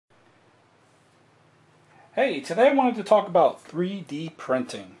Hey, today I wanted to talk about 3D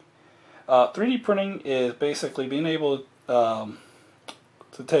printing. 3D printing is basically being able to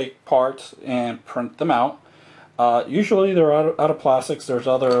take parts and print them out. Usually they're out of plastics. There's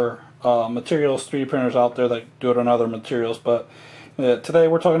other materials, 3D printers out there that do it on other materials, but today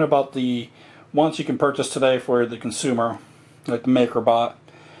we're talking about the ones you can purchase today for the consumer, like the MakerBot,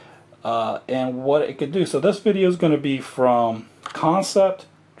 and what it could do. So this video is going to be from concept,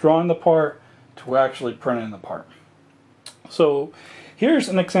 drawing the part, to actually printing the part. So here's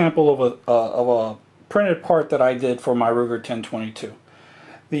an example of a printed part that I did for my Ruger 1022.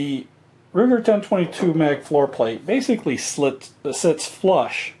 The Ruger 1022 mag floor plate basically sits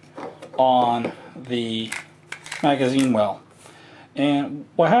flush on the magazine well. And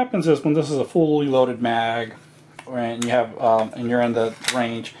what happens is when this is a fully loaded mag and you have and you're in the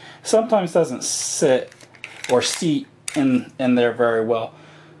range, sometimes doesn't sit or seat in there very well.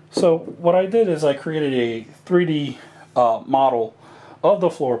 So what I did is I created a 3D model of the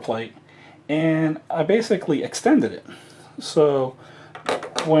floor plate, and I basically extended it. So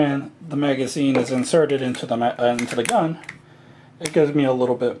when the magazine is inserted into the gun, it gives me a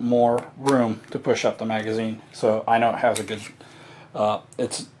little bit more room to push up the magazine. So I know it has a good,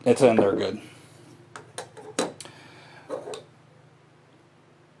 it's in there good.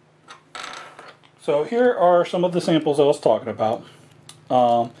 So here are some of the samples I was talking about.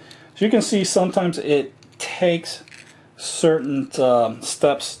 So you can see sometimes it takes certain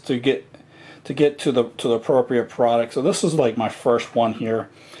steps to get to the appropriate product. So this is like my first one here.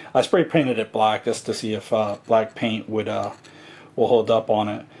 I spray painted it black just to see if black paint will hold up on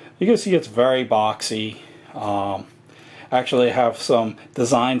it. You can see it's very boxy. Actually, I have some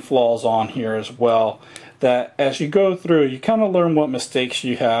design flaws on here as well, that as you go through, you kind of learn what mistakes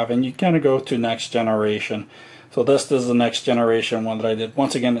you have, and you kind of go to next generation. So this is the next generation one that I did.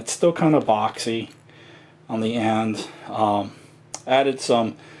 Once again, it's still kind of boxy on the end. Added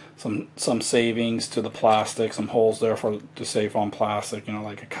some savings to the plastic, some holes there to save on plastic, you know,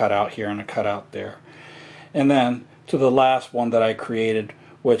 like a cutout here and a cutout there. And then to the last one that I created,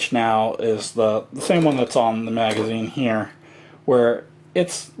 which now is the same one that's on the magazine here, where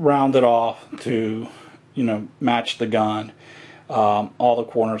it's rounded off to, you know, match the gun. All the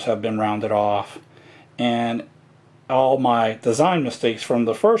corners have been rounded off, and all my design mistakes from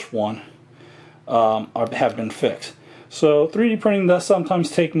the first one have been fixed. So 3D printing does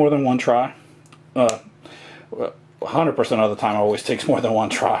sometimes take more than one try. 100% of the time it always takes more than one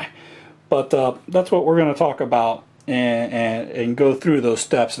try. But that's what we're going to talk about and go through those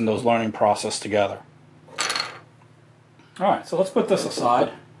steps and those learning process together. Alright, so let's put this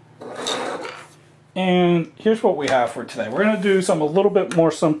aside. And here's what we have for today. We're going to do something a little bit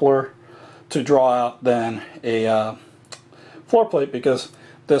more simpler to draw out than a floor plate, because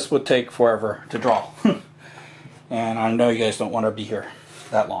this would take forever to draw. And I know you guys don't want to be here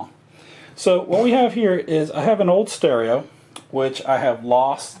that long. So what we have here is I have an old stereo, which I have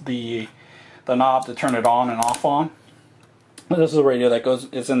lost the knob to turn it on and off on. This is a radio that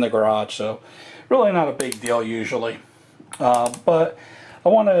it's in the garage, so really not a big deal usually. But I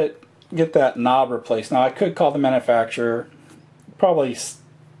want to get that knob replaced. Now I could call the manufacturer, probably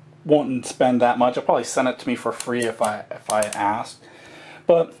won't spend that much. I'll probably send it to me for free if I asked.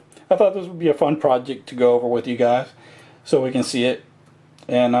 But I thought this would be a fun project to go over with you guys so we can see it.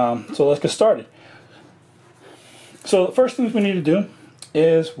 And so let's get started. So the first things we need to do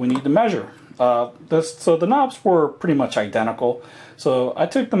is we need to measure. So the knobs were pretty much identical. So I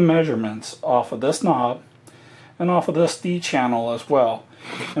took the measurements off of this knob and off of this D channel as well,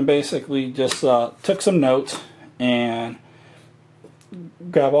 and basically just took some notes and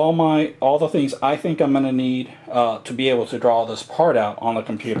grab all the things I think I'm going to need to be able to draw this part out on the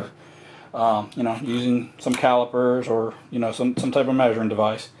computer. You know, using some calipers or, you know, some type of measuring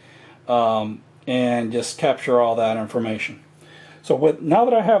device, and just capture all that information. So now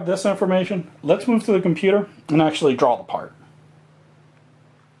that I have this information, let's move to the computer and actually draw the part.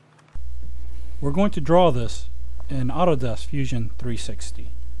 We're going to draw this in Autodesk Fusion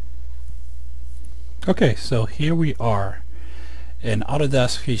 360. Okay, so here we are in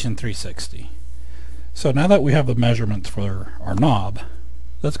Autodesk Fusion 360. So now that we have the measurements for our knob,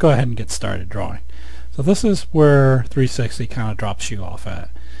 let's go ahead and get started drawing. So this is where 360 kind of drops you off at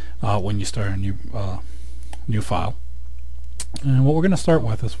when you start a new file. And what we're going to start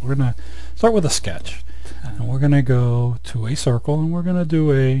with is we're going to start with a sketch. And we're going to go to a circle, and we're going to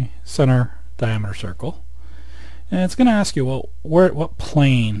do a center diameter circle. And it's going to ask you, well, what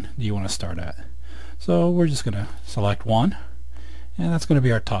plane do you want to start at? So we're just going to select one, and that's going to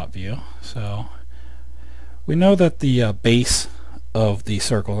be our top view. So we know that the base of the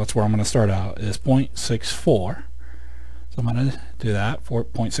circle, that's where I'm going to start out, is 0.64. So I'm going to do that for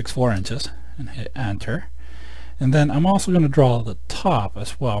 0.64 inches and hit enter. And then I'm also going to draw the top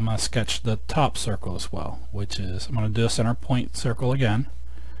as well. I'm going to sketch the top circle as well, which is, I'm going to do a center point circle again.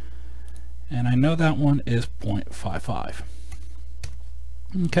 And I know that one is 0.55.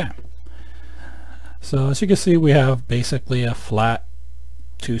 Okay. So as you can see, we have basically a flat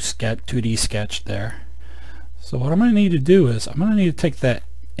 2D sketch there. So what I'm going to need to do is I'm going to need to take that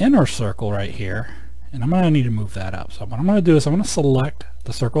inner circle right here, and I'm going to need to move that up. So what I'm going to do is I'm going to select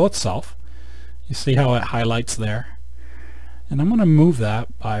the circle itself. You see how it highlights there? And I'm going to move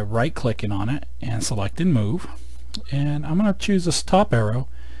that by right-clicking on it and selecting move. And I'm going to choose this top arrow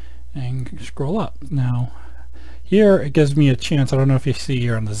and scroll up. Now here it gives me a chance, I don't know if you see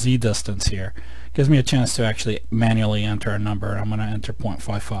here on the Z distance here, it gives me a chance to actually manually enter a number. I'm going to enter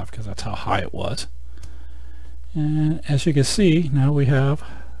 0.55 because that's how high it was. And as you can see, now we have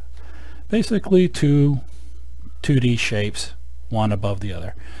basically two 2D shapes, one above the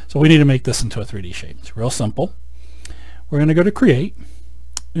other. So we need to make this into a 3D shape. It's real simple. We're going to go to create,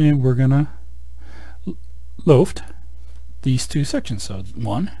 and we're going to loft these two sections. So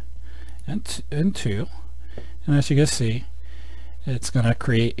 1 and 2. And as you can see, it's going to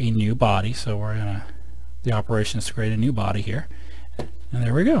create a new body. So we're going to, the operation is to create a new body here. And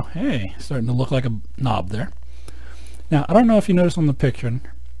there we go. Hey, starting to look like a knob there. Now, I don't know if you noticed on the picture,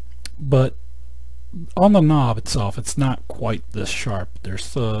 but on the knob itself, it's not quite this sharp.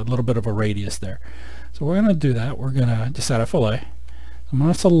 There's a little bit of a radius there. So we're going to do that. We're going to just add a fillet. I'm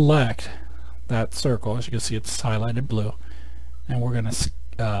going to select that circle. As you can see, it's highlighted blue. And we're going to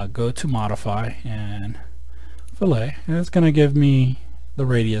go to modify and fillet. And it's going to give me the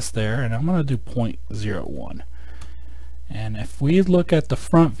radius there. And I'm going to do 0.01. And if we look at the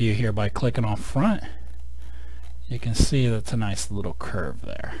front view here by clicking on front, you can see that's a nice little curve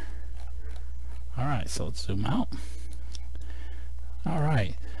there. Alright, so let's zoom out.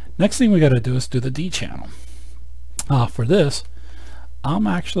 Alright, next thing we got to do is do the D channel. For this, I'm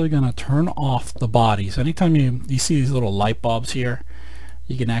actually going to turn off the bodies. Anytime you see these little light bulbs here,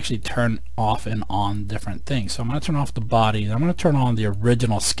 you can actually turn off and on different things. So I'm going to turn off the body. I'm going to turn on the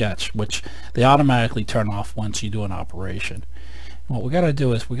original sketch, which they automatically turn off once you do an operation. And what we got to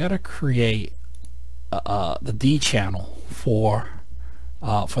do is we got to create the D channel for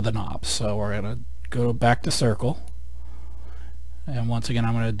the knob. So we're going to go back to circle, and once again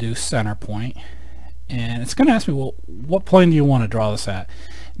I'm going to do center point, and it's going to ask me, well, what plane do you want to draw this at?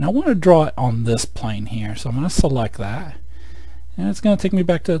 And I want to draw it on this plane here, so I'm going to select that, and it's going to take me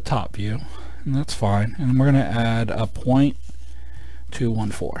back to the top view, and that's fine. And we're going to add a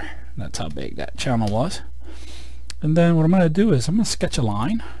 0.214. That's how big that channel was. And then what I'm going to do is I'm going to sketch a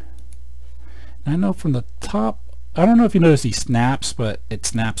line. And I know from the top, I don't know if you notice these snaps, but it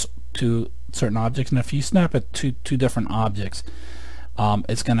snaps to certain objects, and if you snap it to two different objects,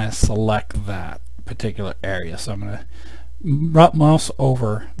 it's going to select that particular area. So I'm going to right mouse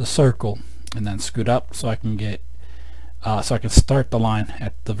over the circle and then scoot up so I can get so I can start the line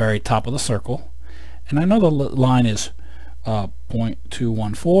at the very top of the circle. And I know the line is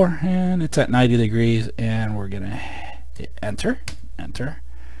 0.214, and it's at 90 degrees, and we're going to hit enter,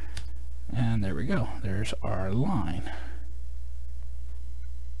 and there we go. There's our line.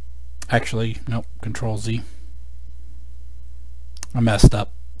 Actually, nope, Control Z. I messed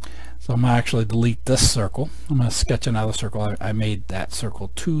up. So I'm going to actually delete this circle. I'm going to sketch another circle. I made that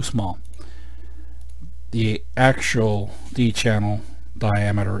circle too small. The actual D channel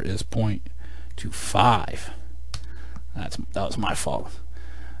diameter is 0.25. That was my fault.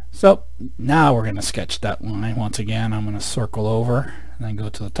 So now we're going to sketch that line once again. I'm going to circle over and then go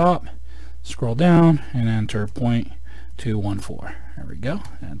to the top, scroll down, and enter 0.214. There we go.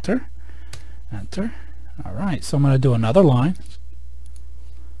 Enter. Alright, so I'm going to do another line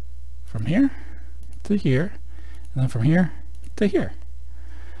from here to here, and then from here to here.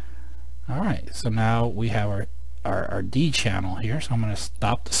 Alright, so now we have our D channel here, so I'm going to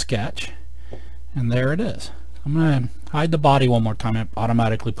stop the sketch, and there it is. I'm going to hide the body one more time and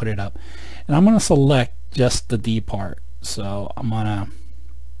automatically put it up. And I'm going to select just the D part. So I'm going to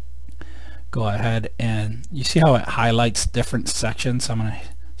go ahead, and you see how it highlights different sections. I'm going to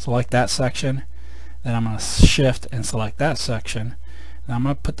select that section, then I'm going to shift and select that section, and I'm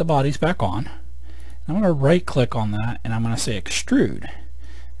going to put the bodies back on. I'm going to right click on that, and I'm going to say extrude.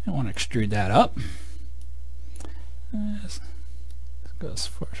 I want to extrude that up. Let's go as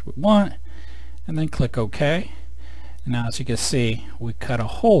far as we want, and then click OK. And now as you can see, we cut a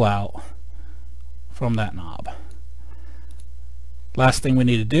hole out from that knob. Last thing we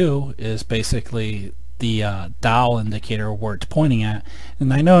need to do is basically the dial indicator where it's pointing at,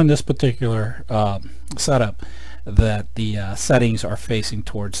 and I know in this particular setup that the settings are facing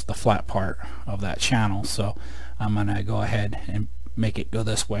towards the flat part of that channel, so I'm gonna go ahead and make it go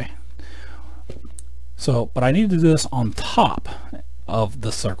this way. So, but I need to do this on top of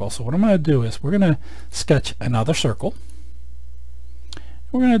the circle. So what I'm going to do is we're going to sketch another circle.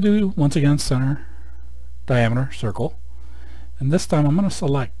 We're going to do, once again, center diameter circle. And this time I'm going to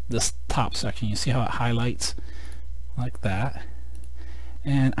select this top section. You see how it highlights like that.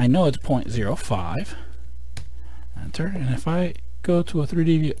 And I know it's 0.05. Enter. And if I go to a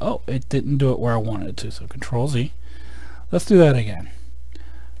 3D view, oh, it didn't do it where I wanted it to. So Control Z. Let's do that again.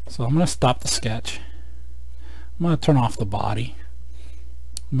 So I'm going to stop the sketch. I'm going to turn off the body.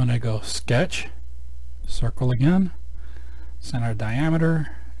 I'm going to go sketch, circle again, center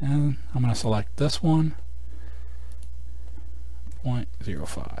diameter, and I'm going to select this one,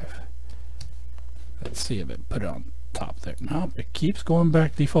 0.05. Let's see if it put it on top there. Nope, it keeps going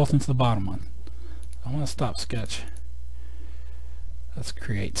back, defaulting to the bottom one. I'm going to stop sketch. Let's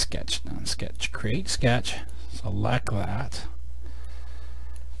create sketch now. Sketch, create sketch, select that,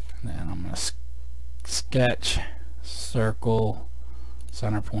 and then I'm going to sketch, circle,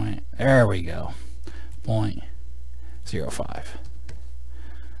 center point. There we go. 0.05.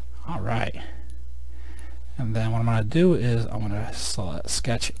 Alright. And then what I'm going to do is I'm going to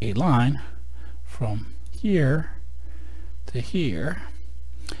sketch a line from here to here.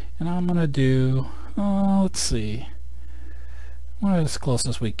 And I'm going to do, let's see, as close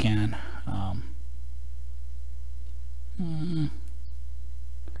as we can.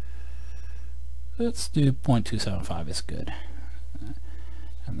 Let's do 0.275 is good.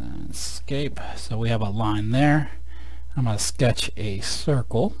 And then escape. So we have a line there. I'm going to sketch a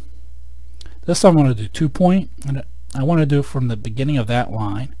circle. This time I'm going to do 2 point, and I want to do it from the beginning of that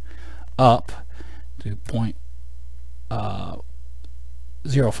line up to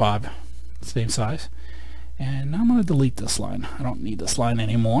 0.05, same size. And I'm going to delete this line. I don't need this line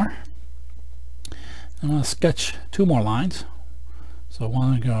anymore. I'm going to sketch 2 more lines. So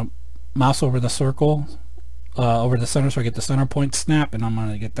I'm going to mouse over the circle, over the center, so I get the center point snap, and I'm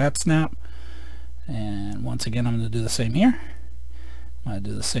going to get that snap. And once again, I'm going to do the same here. I'm going to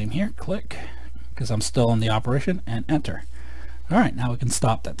do the same here, click, because I'm still in the operation, and enter. Alright, now we can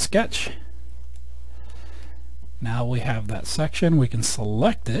stop that sketch. Now we have that section, we can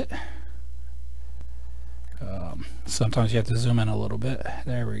select it. Sometimes you have to zoom in a little bit.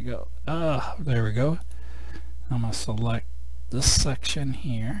 There we go. There we go. I'm going to select this section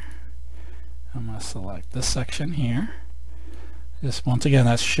here. I'm going to select this section here. This, once again,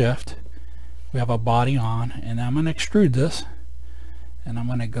 that's shift. We have a body on, and I'm going to extrude this, and I'm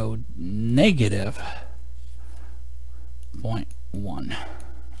going to go negative 0.1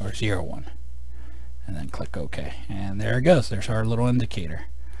 or 0.1, and then click OK, and there it goes. There's our little indicator.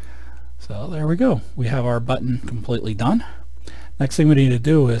 So there we go. We have our button completely done. Next thing we need to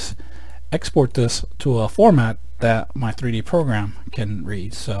do is export this to a format that my 3D program can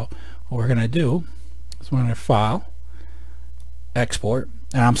read. So what we're going to do is we're going to file, export,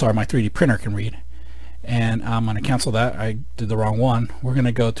 and I'm sorry, my 3D printer can read, and I'm going to cancel that. I did the wrong one. We're going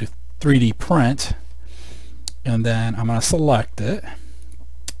to go to 3D print, and then I'm going to select it,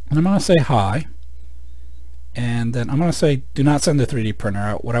 and I'm going to say hi, and then I'm going to say do not send the 3D printer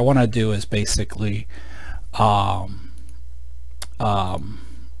out. What I want to do is basically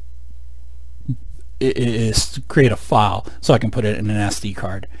is to create a file so I can put it in an SD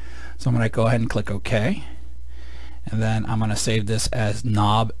card. So I'm going to go ahead and click OK, and then I'm going to save this as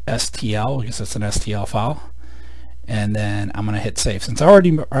knob STL because it's an STL file, and then I'm going to hit save. Since I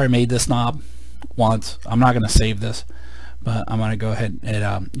already made this knob once, I'm not going to save this, but I'm going to go ahead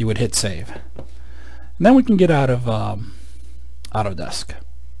and you would hit save, and then we can get out of Autodesk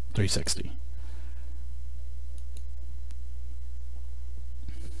 360.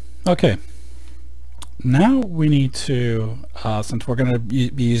 Okay, now we need to, since we're going to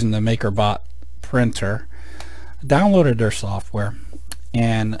be using the MakerBot printer, downloaded their software,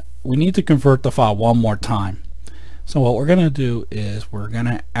 and we need to convert the file one more time. So what we're going to do is we're going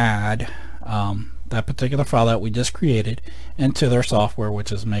to add that particular file that we just created into their software,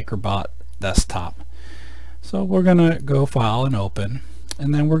 which is MakerBot Desktop. So we're going to go File and Open,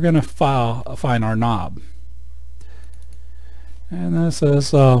 and then we're going to find our knob. And that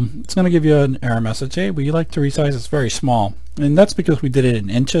says it's going to give you an error message. Hey, would you like to resize? It's very small, and that's because we did it in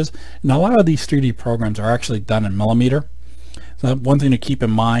inches. And a lot of these 3D programs are actually done in millimeter. So one thing to keep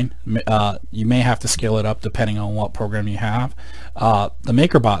in mind, you may have to scale it up depending on what program you have. The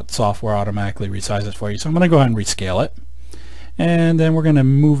MakerBot software automatically resizes for you, so I'm going to go ahead and rescale it. And then we're going to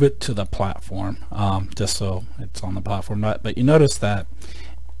move it to the platform, just so it's on the platform. But you notice that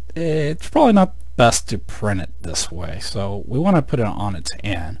it's probably not best to print it this way, so we want to put it on its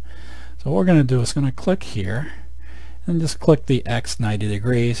end. So what we're going to do is going to click here and just click the X 90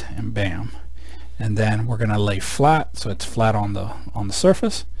 degrees and bam, and then we're going to lay flat so it's flat on the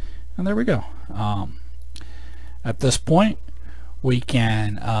surface, and there we go. At this point we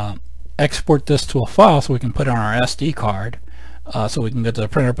can export this to a file so we can put it on our SD card, so we can go to the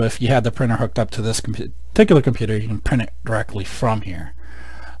printer. But if you had the printer hooked up to this particular computer, you can print it directly from here.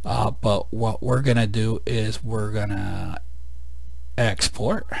 But what we're gonna do is we're gonna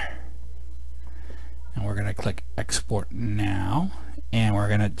export, and we're gonna click export now, and we're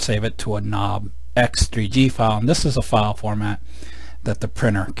gonna save it to a knob X3G file, and this is a file format that the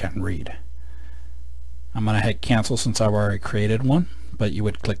printer can read. I'm gonna hit cancel since I've already created one, but you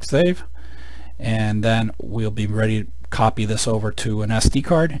would click save, and then we'll be ready to copy this over to an SD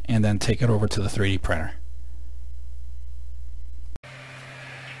card and then take it over to the 3D printer.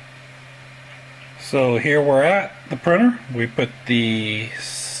 So here we're at the printer. We put the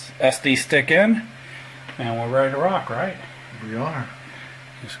SD stick in and we're ready to rock, right? We are.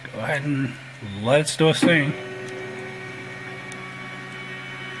 Just go ahead and let it do its thing.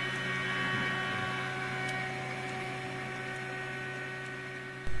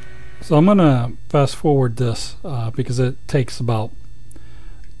 So I'm gonna fast forward this because it takes about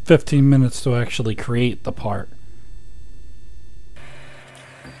 15 minutes to actually create the part.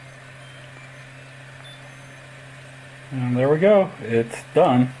 And there we go, it's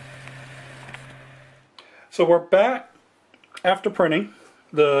done. So we're back after printing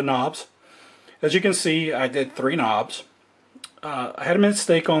the knobs. As you can see, I did 3 knobs. I had a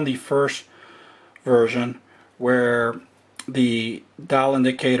mistake on the first version where the dial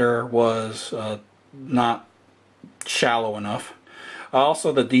indicator was not shallow enough.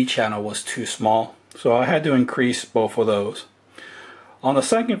 Also, the D channel was too small, so I had to increase both of those. On the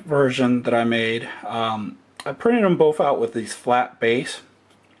second version that I made, I printed them both out with these flat base,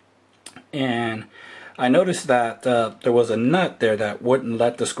 and I noticed that there was a nut there that wouldn't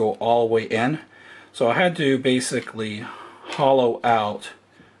let this go all the way in, so I had to basically hollow out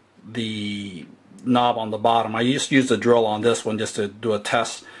the knob on the bottom. I just used a drill on this one just to do a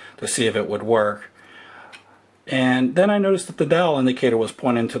test to see if it would work, and then I noticed that the dial indicator was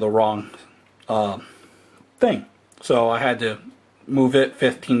pointing to the wrong thing, so I had to move it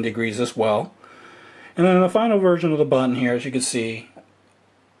 15 degrees as well. And then the final version of the button here, as you can see,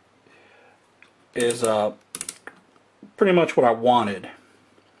 is pretty much what I wanted.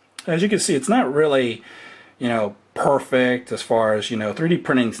 As you can see, it's not really, perfect as far as, 3D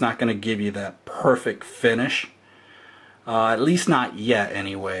printing is not going to give you that perfect finish. At least not yet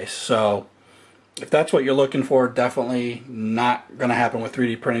anyway. So if that's what you're looking for, definitely not going to happen with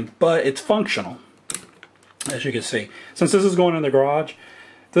 3D printing, but it's functional. As you can see, since this is going in the garage,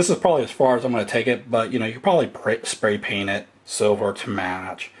 this is probably as far as I'm going to take it, but you can probably spray paint it silver to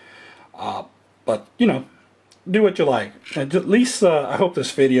match. But do what you like. And at least I hope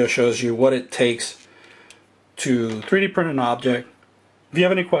this video shows you what it takes to 3D print an object. If you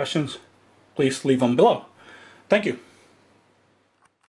have any questions, please leave them below. Thank you.